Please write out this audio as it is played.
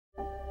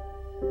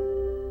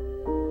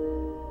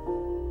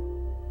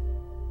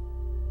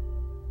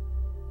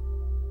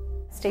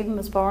Stephen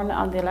was born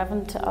on the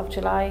 11th of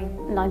July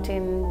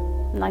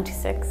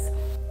 1996.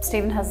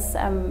 Stephen has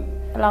a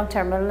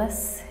long-term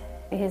illness.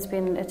 He's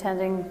been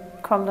attending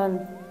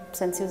Crumlin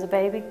since he was a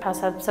baby, has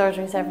had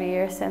surgeries every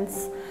year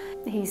since.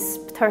 He's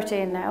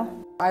 13 now.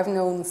 I've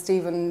known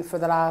Stephen for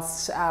the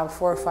last 4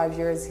 or 5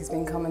 years. He's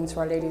been coming to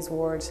Our Lady's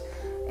ward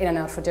in and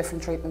out for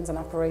different treatments and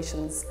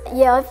operations.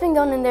 Yeah, I've been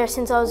going in there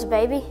since I was a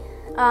baby,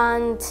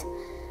 and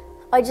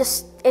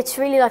it's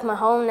really like my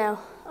home now.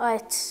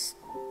 It's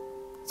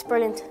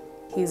brilliant.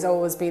 He's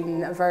always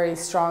been a very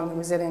strong,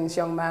 resilient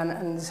young man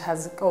and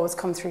has always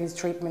come through his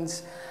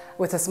treatment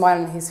with a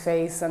smile on his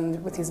face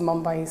and with his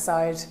mum by his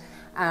side,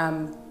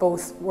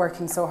 both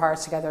working so hard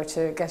together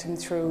to get him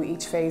through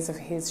each phase of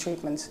his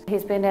treatment.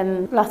 He's been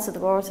in lots of the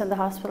wards in the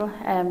hospital.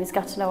 He's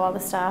got to know all the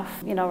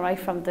staff, right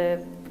from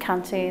the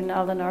canteen,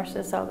 all the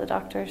nurses, all the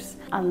doctors,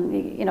 and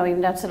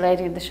even down to the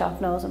lady in the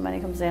shop knows him when he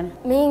comes in.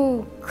 Me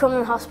and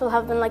Crumlin Hospital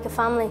have been like a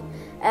family.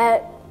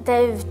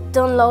 They've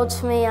done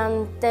loads for me,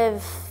 and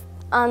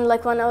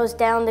like when I was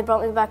down, they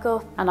brought me back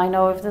up. And I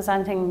know if there's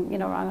anything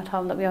wrong at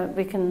home, that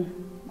we can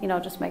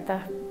just make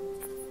that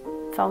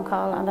phone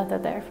call and that they're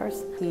there for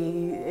us.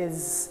 He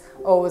is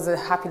always a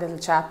happy little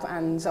chap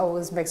and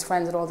always makes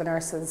friends with all the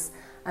nurses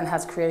and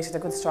has created a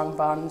good strong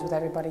bond with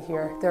everybody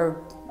here. They're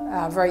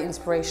a very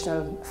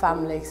inspirational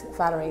family,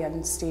 Valerie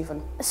and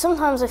Stephen.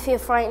 Sometimes I feel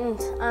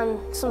frightened and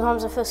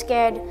sometimes I feel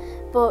scared,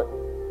 but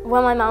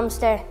when my mum's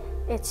there,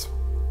 it's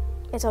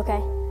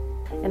okay.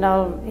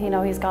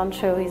 He's gone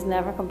through, he's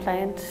never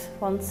complained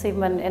once, even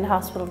when in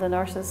hospital the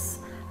nurses,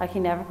 he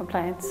never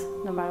complains,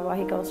 no matter what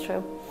he goes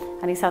through.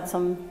 And he's had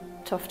some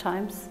tough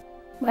times.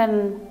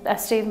 When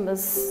Stephen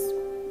was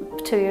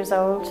 2 years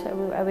old,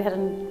 we had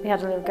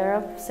a little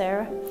girl,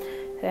 Sarah,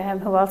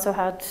 who also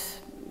had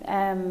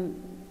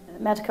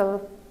medical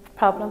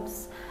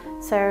problems.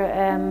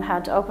 Sarah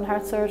had open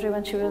heart surgery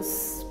when she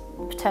was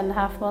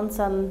 10.5 months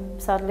and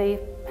sadly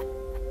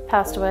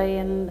passed away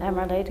in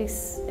Our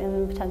Lady's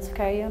in the intensive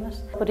care unit.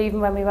 But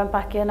even when we went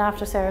back in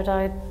after Sarah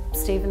died,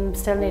 Stephen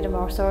still needed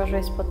more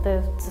surgeries, but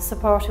the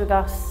support we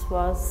got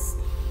was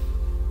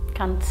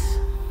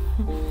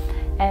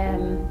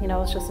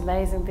it's just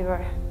amazing. They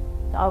were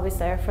always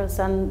there for us,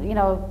 and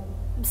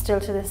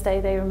still to this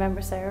day they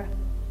remember Sarah.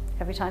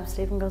 Every time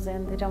Stephen goes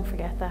in, they don't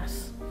forget that.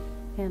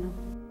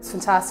 It's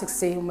fantastic to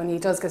see him when he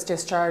does get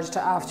discharged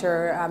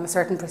after a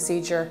certain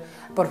procedure,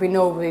 but we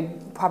know we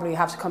probably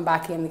have to come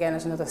back in again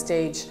at another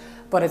stage.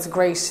 But it's a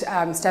great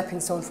stepping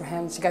stone for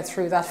him to get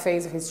through that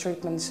phase of his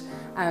treatment,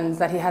 and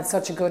that he had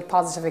such a good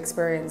positive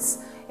experience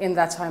in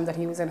that time that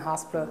he was in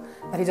hospital,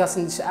 that he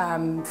doesn't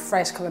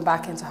fret coming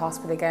back into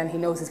hospital again. He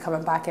knows he's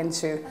coming back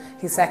into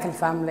his second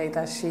family,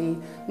 that he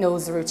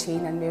knows the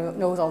routine and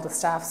knows all the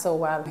staff so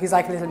well. He's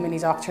like a little mini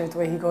doctor, the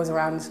way he goes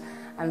around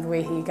and the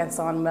way he gets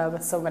on well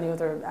with so many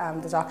other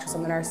the doctors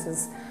and the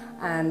nurses.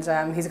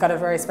 And he's got a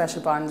very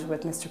special bond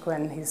with Mr.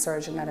 Quinn, his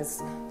surgeon, that has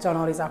done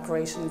all these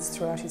operations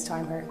throughout his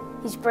time here.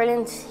 He's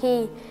brilliant.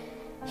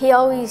 He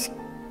always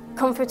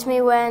comforts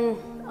me when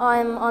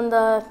I'm on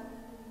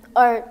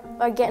or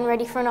getting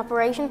ready for an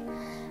operation,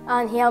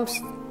 and he helps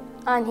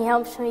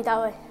me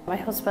that way. My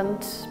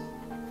husband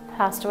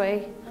passed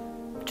away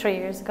 3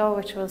 years ago,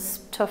 which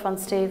was tough on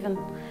Stephen,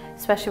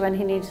 especially when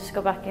he needed to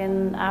go back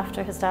in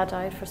after his dad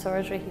died for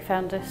surgery. He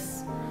found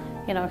this,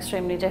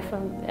 extremely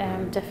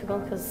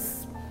difficult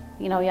because,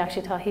 he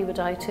actually thought he would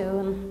die too,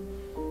 and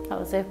that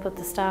was it. But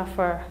the staff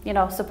were,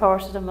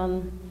 supported him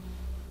and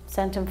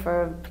sent him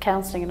for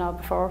counselling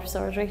before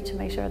surgery to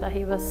make sure that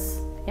he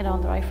was, in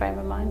the right frame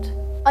of mind.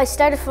 I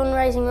started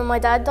fundraising when my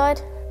dad died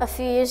a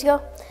few years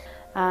ago.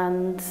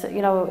 And,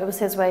 it was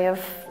his way of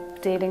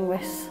dealing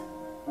with,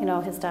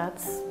 his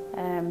dad's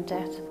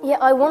death. Yeah,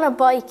 I won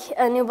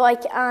a new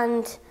bike,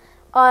 and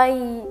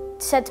I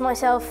said to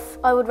myself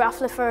I would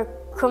raffle it for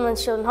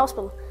Crumlin Children's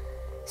Hospital.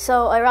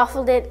 So I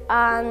raffled it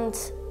and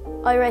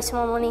I raised some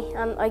more money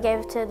and I gave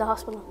it to the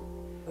hospital.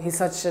 He's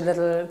such a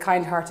little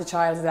kind-hearted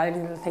child that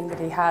any little thing that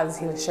he has,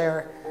 he'll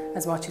share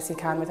as much as he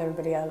can with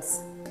everybody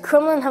else.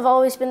 Crumlin have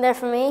always been there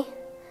for me,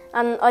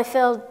 and I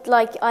feel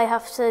like I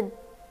have to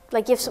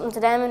give something to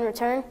them in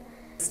return.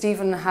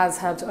 Stephen has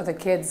helped other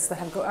kids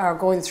that are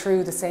going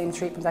through the same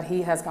treatment that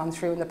he has gone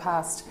through in the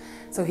past,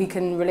 so he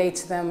can relate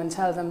to them and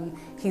tell them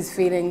his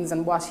feelings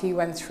and what he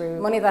went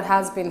through. Money that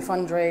has been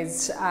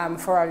fundraised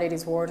for Our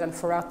Lady's ward and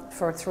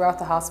throughout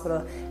the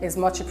hospital is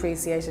much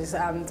appreciated.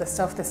 The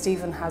stuff that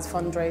Stephen has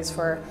fundraised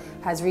for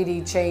has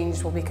really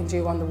changed what we can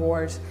do on the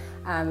ward.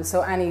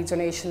 So any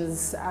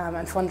donations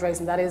and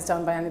fundraising that is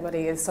done by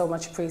anybody is so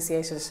much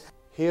appreciated.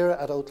 Here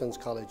at Oatlands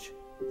College,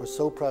 we're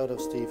so proud of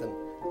Stephen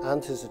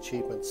and his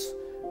achievements,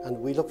 and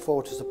we look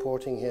forward to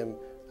supporting him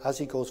as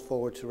he goes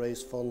forward to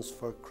raise funds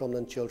for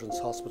Crumlin Children's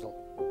Hospital.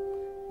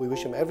 We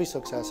wish him every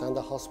success and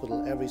the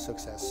hospital every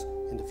success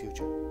in the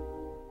future.